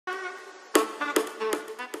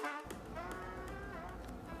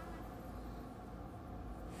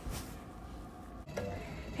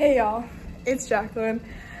Hey y'all, it's Jaclyn.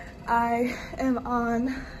 I am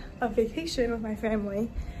on a vacation with my family.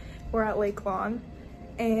 We're at Lakelawn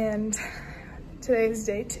and today is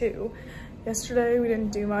day 2. Yesterday we didn't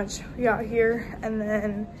do much. We got here and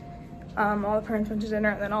then all the parents went to dinner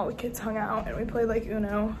and then all the kids hung out and we played like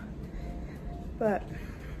Uno. But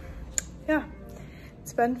yeah,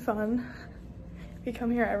 it's been fun. We come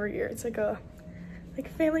here every year. It's like a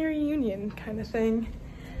family reunion kind of thing.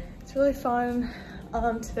 It's really fun.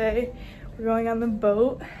 Today we're going on the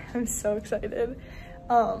boat. I'm so excited.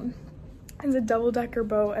 It's a double-decker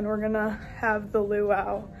boat and we're gonna have the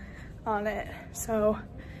luau on it. So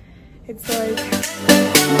it's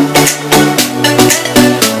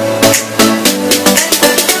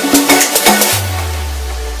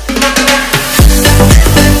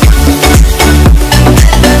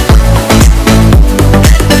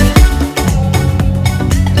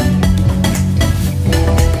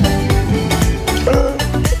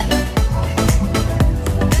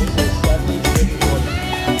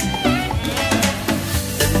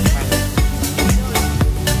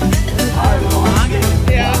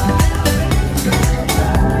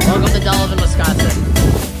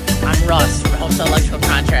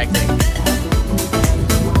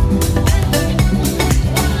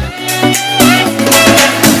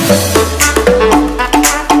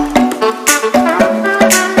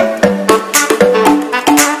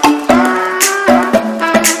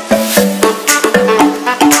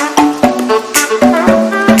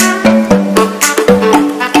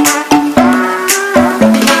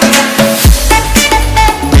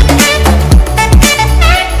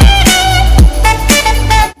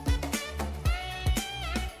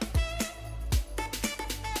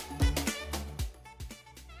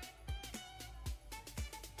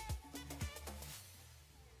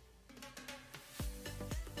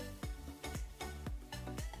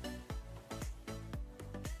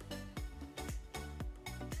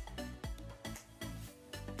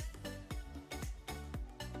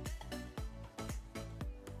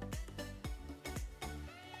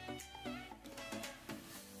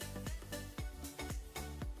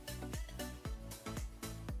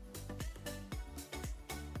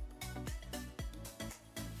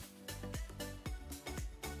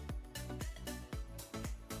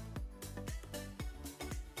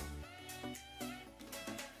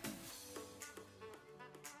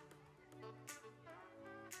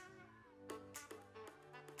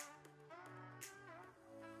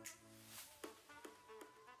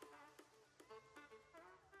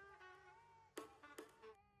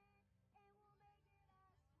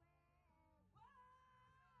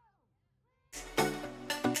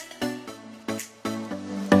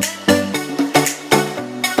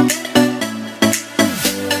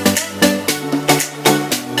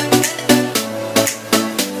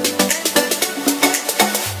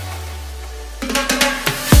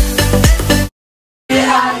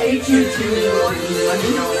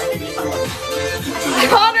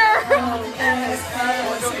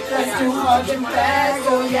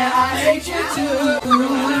Oh yeah, I hate you too.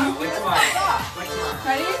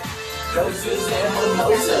 Ready? Roses and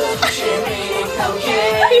mimosas, champagne and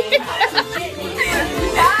cocaine. Yes.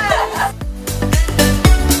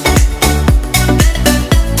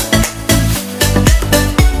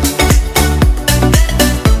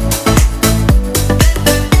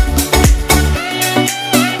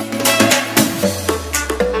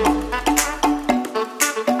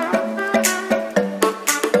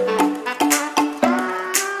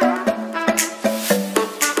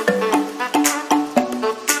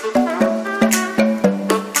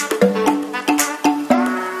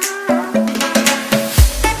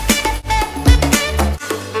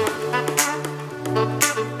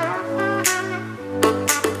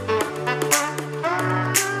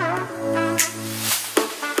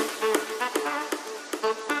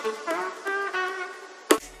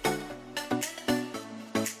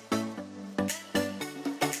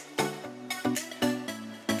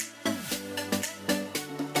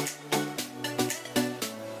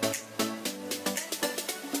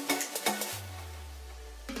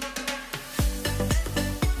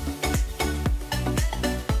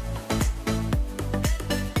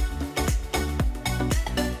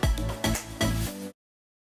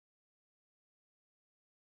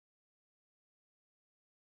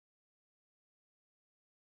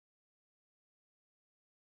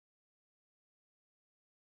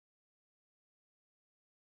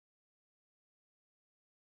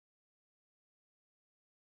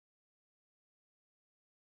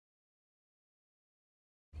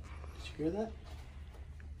 Hear that?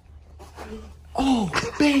 Oh,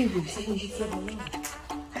 baby!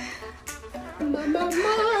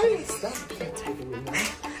 My. Stop taking me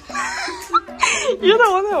now. You're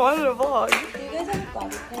the one that wanted to vlog. Do you guys have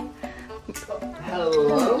bobby pins?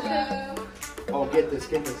 Hello. Oh, get this,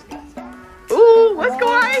 guys. Ooh, what's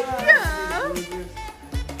going on?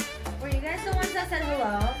 Were you guys the ones that said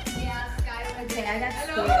hello? Yeah, Sky. Okay, I got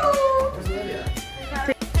Hello. scared.